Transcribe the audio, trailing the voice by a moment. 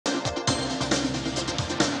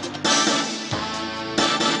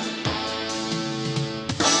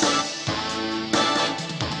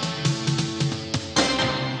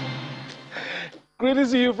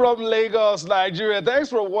Greetings to you from Lagos, Nigeria. Thanks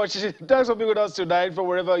for watching. Thanks for being with us tonight from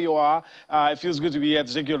wherever you are. It feels good to be here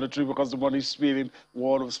to take you on the trip because the money's spinning.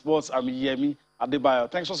 World of Sports. I'm Yemi Adebayo.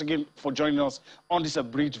 Thanks once again for joining us on this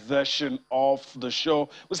abridged version of the show.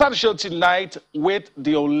 We start the show tonight with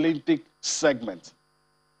the Olympic segment.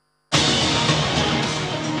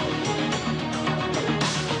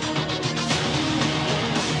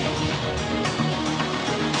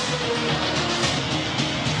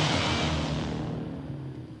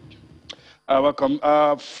 Welcome.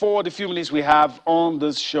 For the few minutes we have on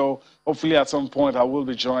this show, hopefully at some point I will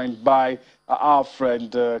be joined by our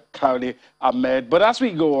friend Kayode Ahmed. But as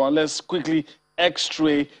we go on, let's quickly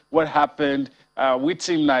x-ray what happened with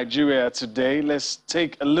Team Nigeria today. Let's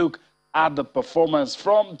take a look at the performance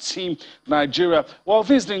from Team Nigeria. Well,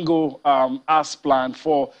 things didn't go as planned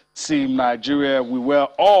for Team Nigeria. We were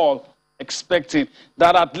all expecting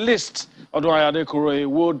that at least Odunayo Adekoroye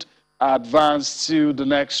would advance to the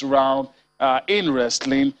next round. In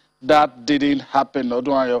wrestling, that didn't happen.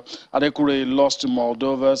 Odunayo Adekoroye lost to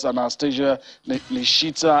Moldova's Anastasia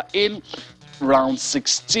Nishita in round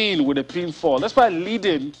 16 with a pinfall. That's why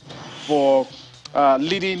leading for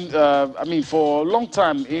for a long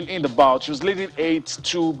time in the bout. She was leading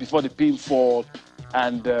 8-2 before the pinfall,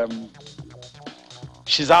 and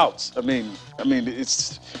she's out. I mean,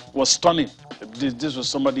 it was stunning. This was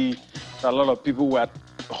somebody that a lot of people had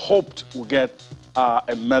hoped would get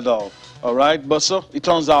a medal. All right, but so it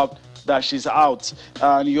turns out that she's out.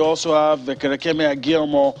 And you also have Kerekeme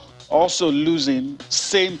Aguilmo also losing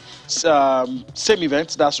same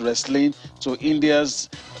event, that's wrestling, to India's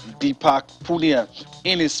Deepak Punia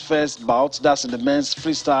in his first bout. That's in the men's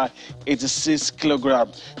freestyle 86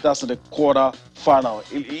 kilogram. That's in the quarter final.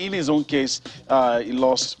 In his own case, he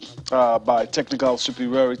lost by technical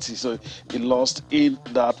superiority, so he lost in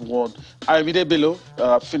that one. Ayomide Bello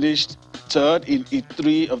finished third in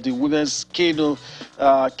E3 of the women's canoe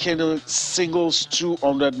singles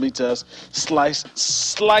 200 meters,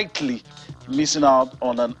 slightly missing out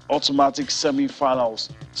on an automatic semi-finals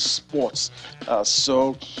spots. That's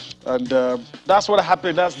what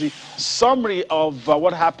happened. That's the summary of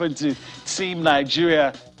what happened to Team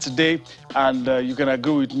Nigeria today. And you can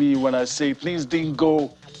agree with me when I say things didn't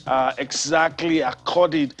go exactly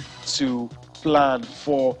according to plan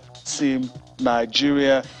for Team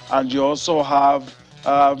Nigeria. And you also have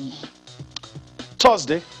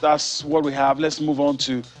Thursday. That's what we have. Let's move on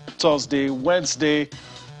to Thursday. Wednesday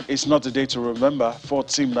is not a day to remember for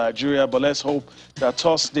Team Nigeria, but let's hope that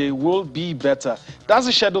Thursday will be better. That's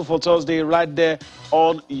the schedule for Thursday right there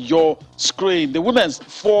on your screen. The women's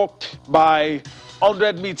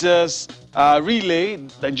 4x100 meters relay,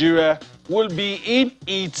 Nigeria will be in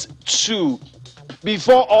Heat 2.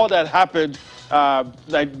 Before all that happened,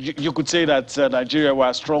 you could say that Nigeria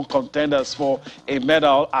were strong contenders for a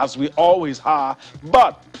medal, as we always are,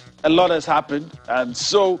 but a lot has happened, and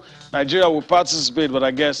so Nigeria will participate, but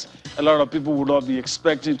I guess a lot of people will not be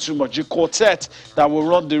expecting too much. The quartet that will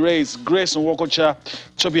run the race, Grace Nwokocha,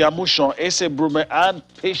 Tobi Amushon, Ese Brume, and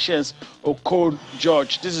Patience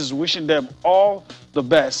Okon-George. This is wishing them all the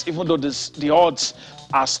best, even though the odds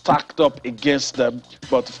are stacked up against them.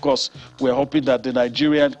 But of course, we're hoping that the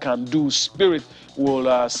Nigerian can-do spirit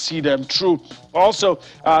will see them through. Also,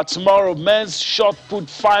 tomorrow, men's shot put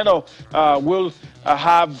final will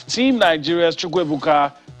have Team Nigeria's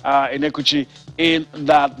Chukwuebuka Enekuchi in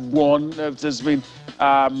that one. There's been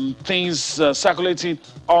things circulating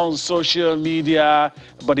on social media,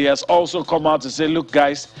 but he has also come out to say, look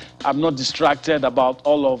guys, I'm not distracted about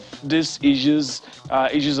all of these issues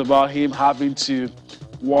about him having to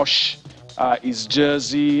wash his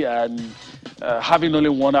jersey and having only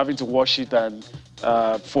one, having to wash it and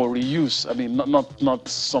for reuse. I mean, not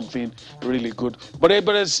something really good. But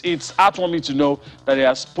it's heartwarming to know that he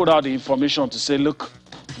has put out the information to say, look,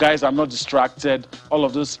 guys, I'm not distracted. All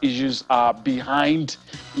of those issues are behind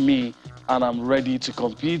me, and I'm ready to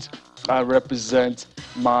compete and represent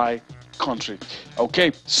my country.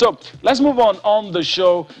 Okay, so let's move on the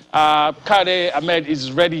show. Kayode Ahmed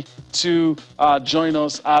is ready to join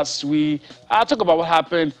us as we talk about what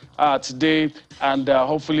happened today, and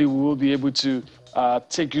hopefully we will be able to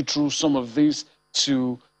take you through some of these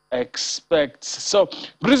to expect. So,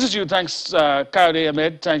 greetings to you. Thanks, Kayode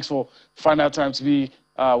Ahmed. Thanks for finding out time to be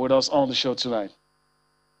with us on the show tonight.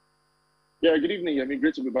 Yeah, good evening. I mean,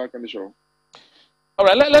 great to be back on the show. All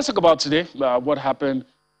right, let's talk about today. What happened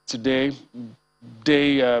today?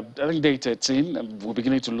 I think day 13, and we're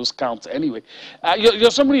beginning to lose count anyway.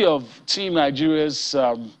 Your summary of Team Nigeria's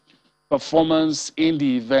performance in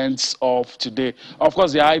the events of today. Of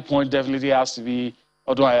course, the high point definitely has to be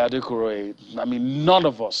Odunayo Adekoroye. I mean, none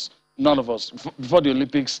of us None of us. Before the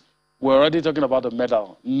Olympics, we're already talking about the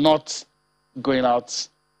medal, not going out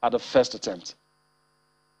at the first attempt.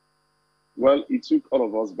 Well, it took all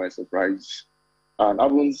of us by surprise. And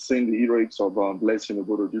having seen the heroics of Blessing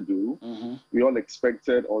Obododudu, we all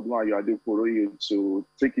expected Odunayo Adekoroye to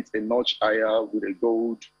take it a notch higher with a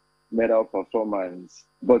gold medal performance.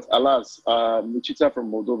 But alas, Michita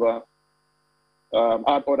from Moldova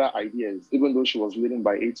had other ideas, even though she was leading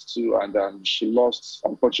by 8-2, and she lost,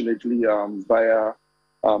 unfortunately, via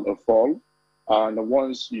a fall. And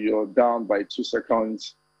once you're down by 2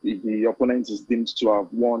 seconds, the opponent is deemed to have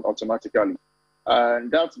won automatically. And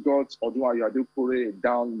that got Odunayo Adekoroye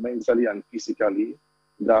down mentally and physically.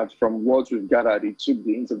 That from what we've gathered, it took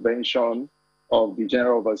the intervention of the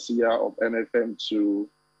general overseer of MFM to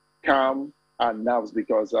calm her nerves,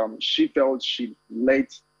 because she felt she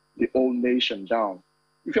let the whole nation down.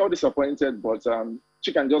 We felt disappointed, but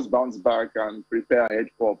she can just bounce back and prepare ahead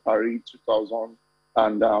for Paris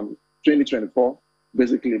 2024,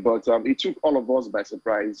 basically. But it took all of us by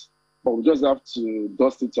surprise. But we just have to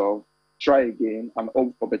dust it off, try again, and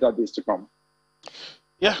hope for better days to come.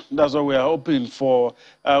 Yeah, that's what we are hoping for.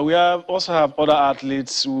 We also have other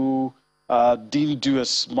athletes who didn't do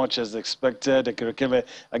as much as expected. Ekerekeme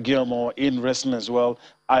Aguilmo in wrestling as well,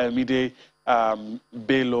 Ayomide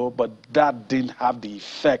Bello, but that didn't have the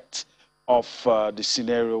effect of the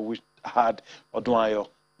scenario which had Odunayo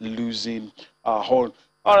losing hold.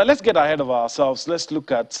 All right, let's get ahead of ourselves. Let's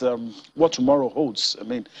look at what tomorrow holds. I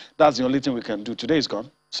mean, that's the only thing we can do. Today is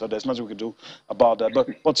gone, so there's nothing we can do about that.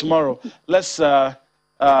 But tomorrow, let's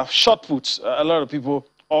shot put. A lot of people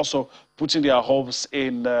also putting their hopes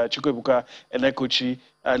in Chukwuebuka and Ekochi.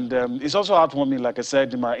 And it's also heartwarming, like I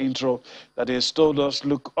said in my intro, that they told us,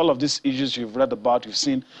 look, all of these issues you've read about, you've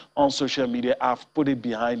seen on social media, I've put it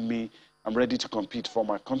behind me. I'm ready to compete for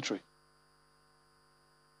my country.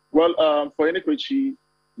 Well, for Ekochi,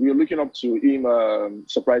 we are looking up to him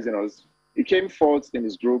surprising us. He came fourth in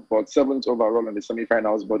his group, but 7th overall in the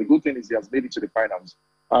semifinals. But the good thing is he has made it to the finals.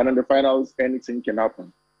 And in the finals, anything can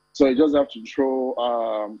happen. So you just have to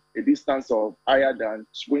throw a distance of higher than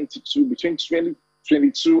 22, between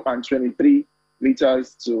 22 and 23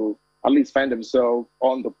 meters to at least find himself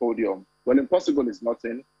on the podium. Well, impossible is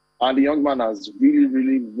nothing. And the young man has really,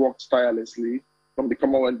 really worked tirelessly from the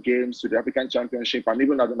Commonwealth Games to the African Championship and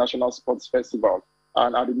even at the National Sports Festival.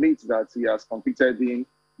 And I admit that he has competed in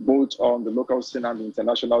both on the local scene and the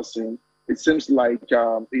international scene. It seems like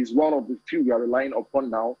he's one of the few we are relying upon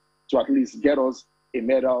now to at least get us a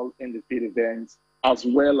medal in the field events, as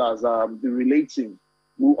well as the relay team,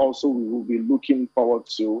 who also we will be looking forward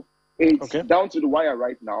to. It's down to the wire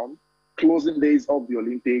right now. Closing days of the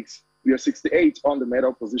Olympics. We are 68 on the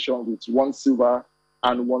medal position with 1 silver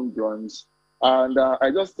and 1 bronze. And I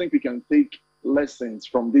just think we can take lessons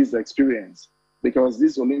from this experience, because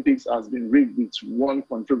this Olympics has been rigged with one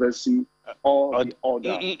controversy or the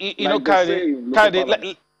other. You know,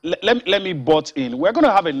 Kayode, let me butt in. We're going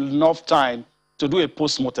to have enough time to do a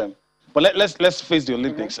post-mortem. But let's face the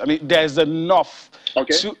Olympics. I mean, there's enough,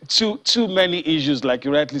 too many issues, like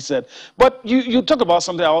you rightly said. But you talk about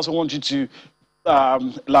something I also want you to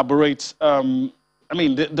elaborate. I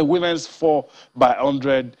mean, the women's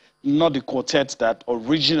 4x100, not the quartet that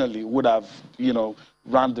originally would have, you know,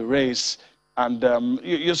 ran the race. And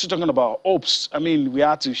you're still talking about hopes. I mean, we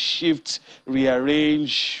had to shift,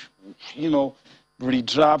 rearrange, you know,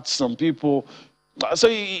 redraft some people. So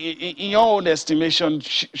in your own estimation,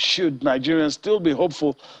 should Nigerians still be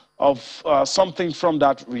hopeful of something from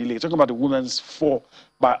that relay? Talking about the women's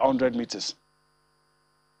 4x100 meters.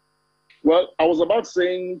 Well, I was about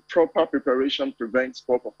saying proper preparation prevents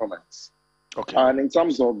poor performance. Okay. And in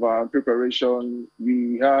terms of preparation,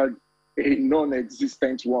 we had a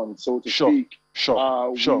non-existent one, so to speak.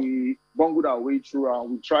 We bungled our way through,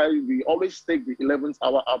 and we always take the 11th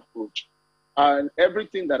hour approach. And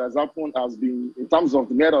everything that has happened has been, in terms of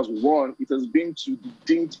the medals we won, it has been to the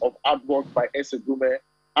dint of hard work by Esegume,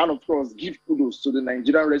 and of course, give kudos to the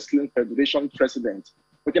Nigerian Wrestling Federation president,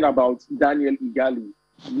 talking about Daniel Igali,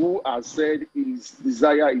 who has said his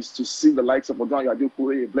desire is to see the likes of Odunayo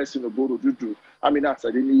Adekoroye, Blessing Obododudu, Aminat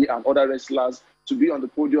Adeniyi, and other wrestlers to be on the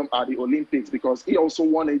podium at the Olympics, because he also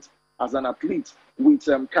won it as an athlete with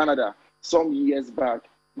Canada some years back.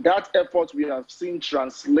 That effort we have seen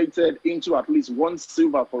translated into at least 1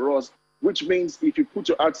 silver for us, which means if you put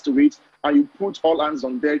your hearts to it and you put all hands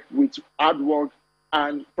on deck with hard work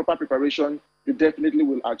and proper preparation, you definitely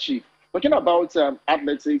will achieve. Talking about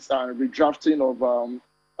athletics and redrafting of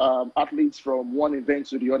athletes from one event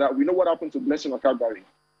to the other, we know what happened to Blessing Okagbari.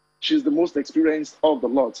 She's the most experienced of the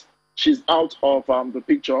lot. She's out of the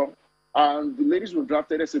picture. And the ladies who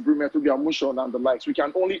drafted as a Brumer to be Amushon and the likes. We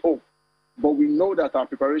can only hope. But we know that our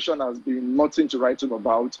preparation has been nothing to write home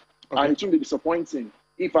about. Okay. And it will be disappointing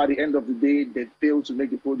if at the end of the day they fail to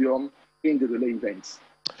make the podium in the relay events.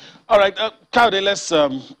 All right, Kayode,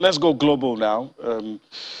 let's go global now.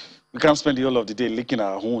 We can't spend the whole of the day licking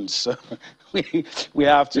our wounds. we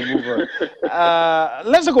have to move on.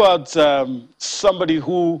 Let's talk about somebody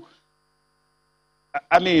who,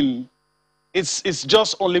 I mean, it's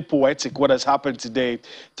just only poetic what has happened today.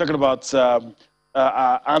 Talking about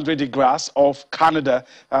Andre De Grasse of Canada,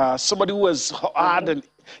 somebody who has had an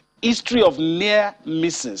history of near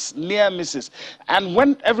misses. And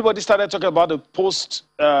when everybody started talking about the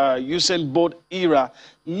post-Usain Bolt era,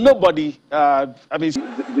 nobody, I mean...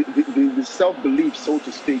 The self-belief, so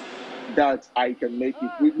to speak, that I can make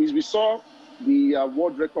it. We saw the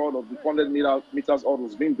world record of the 400 meters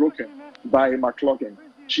hurdles being broken by McLaughlin.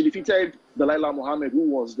 She defeated Dalilah Muhammad, who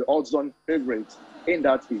was the odds-on favorite in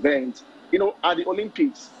that event. You know, at the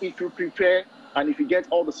Olympics, if you prepare and if you get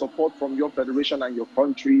all the support from your federation and your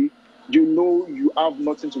country, you know you have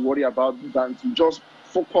nothing to worry about than to just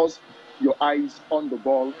focus your eyes on the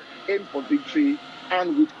ball, aim for victory,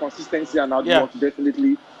 and with consistency and hard work,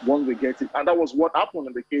 definitely one will get it. And that was what happened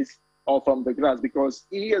in the case of De Grasse, because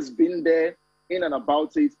he has been there in and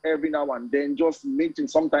about it every now and then, just meeting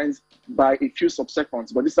sometimes by a few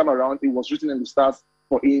sub-seconds. But this time around, it was written in the stars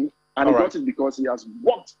for him, and he got it because he has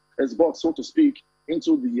worked his butt, so to speak,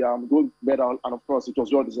 into the gold medal, and of course, it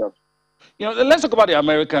was well deserved. You know, let's talk about the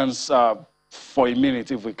Americans for a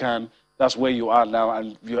minute, if we can. That's where you are now,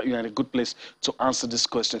 and you're in a good place to answer this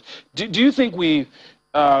question. Do you think we're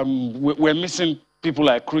missing people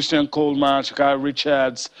like Christian Coleman, Sha'Carri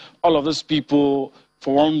Richards, all of those people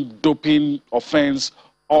for one doping offense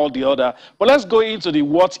or the other? But let's go into the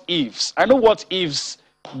what ifs. I know what ifs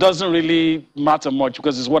doesn't really matter much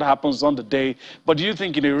because it's what happens on the day. But do you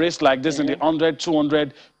think in a race like this, in the 100,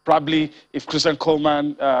 200, probably if Christian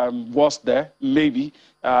Coleman was there, maybe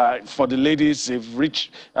for the ladies, if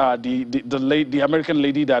Rich, the American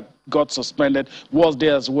lady that got suspended was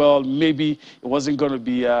there as well, maybe it wasn't going to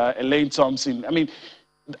be Elaine Thompson. I mean,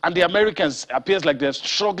 and the Americans appears like they're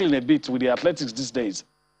struggling a bit with the athletics these days,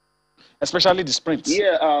 especially the sprints.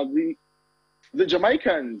 Yeah, the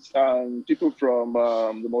Jamaicans, people from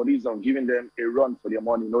the Maldives are giving them a run for their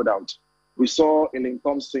money, no doubt. We saw Elaine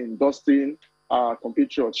Thompson, Dustin,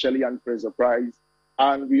 compatriot Shelly-Ann Fraser-Pryce,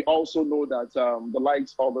 and we also know that the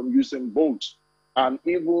likes of Usain Bolt and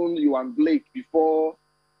even Ewan Blake, before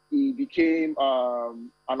he became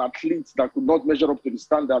an athlete that could not measure up to the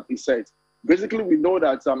standard he set. Basically, we know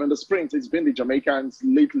that in the sprint, it's been the Jamaicans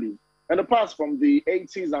lately. In the past, from the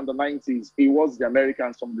 80s and the 90s, it was the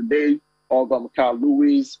Americans from the day of Carl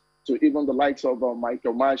Lewis to even the likes of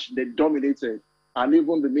Michael Marsh. They dominated, and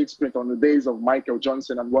even the mid-sprint on the days of Michael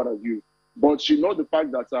Johnson and what have you. But you know the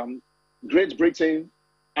fact that Great Britain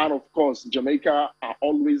and, of course, Jamaica are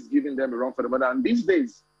always giving them a run for the money. And these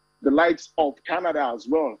days, the likes of Canada as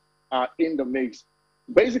well are in the mix.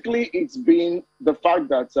 Basically, it's been the fact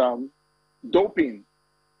that doping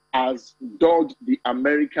has dogged the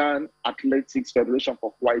American Athletics Federation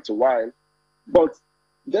for quite a while. But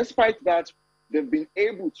despite that, they've been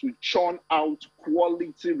able to churn out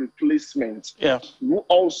quality replacements who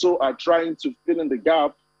also are trying to fill in the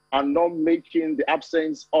gap and not making the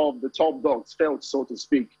absence of the top dogs felt, so to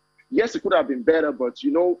speak. Yes, it could have been better, but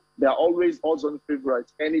you know, they're always odds-on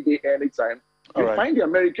favorites any day, anytime. You find the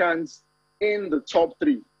Americans in the top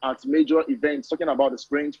three at major events, talking about the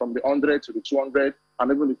sprint from the 100 to the 200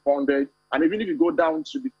 and even the 400. And even if you go down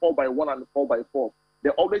to the 4x1 and the 4x4, they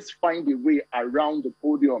always find a way around the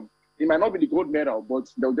podium. It might not be the gold medal,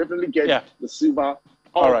 but they'll definitely get the silver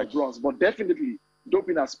or the bronze. But definitely,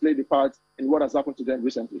 doping has played a part in what has happened to them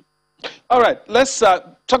recently. All right, let's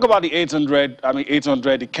talk about the 800. I mean,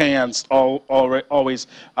 800, the Kenyans always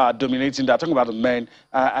dominating that. Talking about the men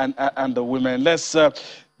and the women. Let's,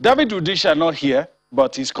 David Rudisha not here,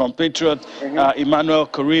 but his compatriot, Emmanuel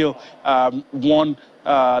Korir, won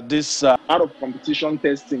this. Out of competition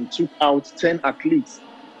testing, took out 10 athletes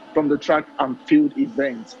from the track and field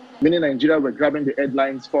event. Many Nigeria were grabbing the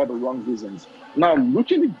headlines for the wrong reasons. Now,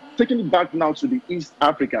 taking it back now to the East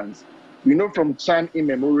Africans, we know from time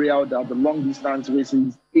immemorial that the long-distance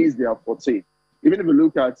races is their forte. Even if you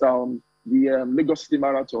look at the Lagos City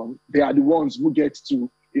Marathon, they are the ones who get to,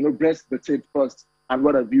 breast the tape first and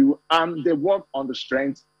what have you. And they work on the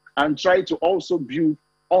strengths and try to also build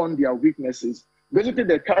on their weaknesses. Basically,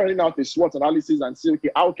 they're carrying out a SWOT analysis and say, okay,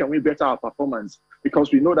 how can we better our performance?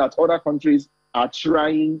 Because we know that other countries are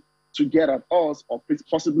trying to get at us or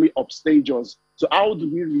possibly upstage us. So how do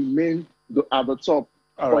we remain at the top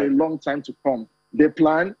for a long time to come. They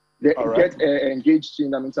plan, they get engaged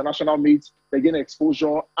in an international meet, they gain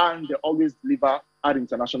exposure, and they always deliver at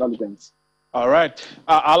international events. All right.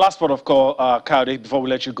 Our last part of call, Kayode, before we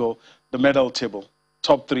let you go, the medal table.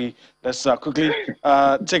 Top 3. Let's quickly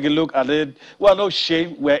take a look at it. Well, no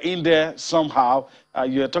shame. We're in there somehow.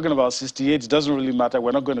 You're talking about 68. It doesn't really matter.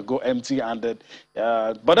 We're not going to go empty-handed.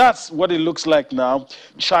 But that's what it looks like now.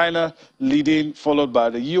 China leading, followed by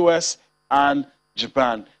the U.S. and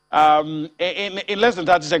Japan. In less than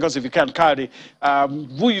 30 seconds, if you can, Kayode,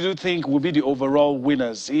 who you do think will be the overall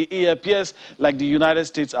winners? It appears like the United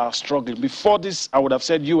States are struggling. Before this, I would have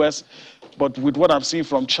said U.S., but with what I'm seeing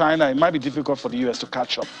from China, it might be difficult for the U.S. to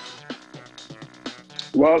catch up.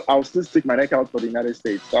 Well, I'll still stick my neck out for the United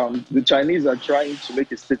States. The Chinese are trying to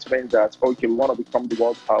make a statement that, okay, we want to become the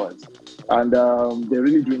world powers. And they're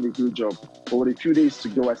really doing a good job. But with a few days to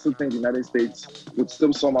go, I still think the United States would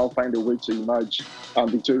still somehow find a way to emerge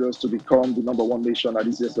victorious to become the #1 nation at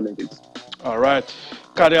this year's Olympics. All right.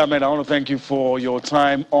 Kayode Ahmed, I want to thank you for your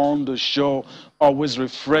time on the show. Always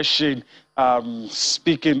refreshing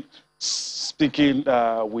speaking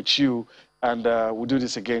with you. And we'll do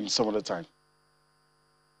this again some other time.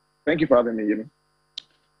 Thank you for having me, Jimmy.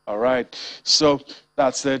 All right. So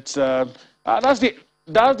that's it. That's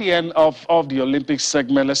the end of the Olympics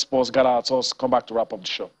segment. Let's pause, gather our thoughts, come back to wrap up the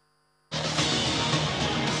show.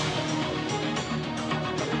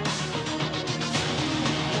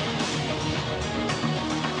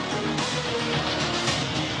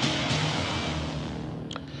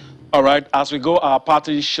 All right, as we go, our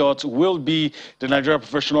party shot will be the Nigeria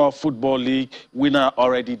Professional Football League winner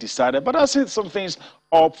already decided. But I see some things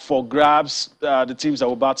up for grabs, the teams that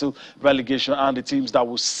will battle relegation and the teams that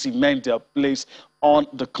will cement their place on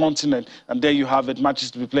the continent. And there you have it,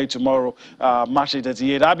 matches to be played tomorrow. Match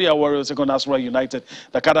 38, Abia Warriors take on Nasarawa United.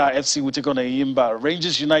 Dakada FC will take on Ayimba.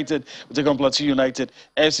 Rangers United will take on Plateau United.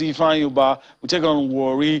 FC Fanyuba will take on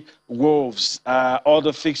Warri Wolves.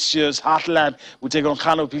 Other fixtures, Heartland will take on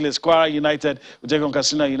Kano Pilas. Kwara United will take on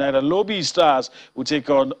Katsina United. Lobby Stars will take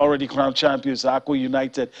on already crowned champions, Akko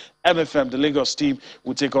United. MFM, the Lagos team,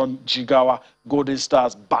 will take on Jigawa. Golden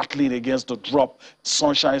Stars battling against the drop.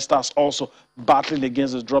 Sunshine Stars also battling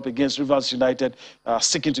against the drop against Rivers United,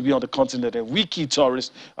 seeking to be on the continent. And Wiki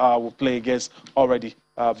Tourists will play against already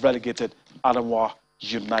relegated Adamawa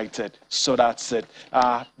United. So that's it.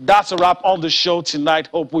 That's a wrap on the show tonight.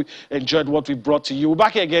 Hope we enjoyed what we brought to you. We're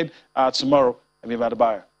back here again tomorrow. I'm Imad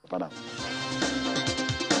Bye now.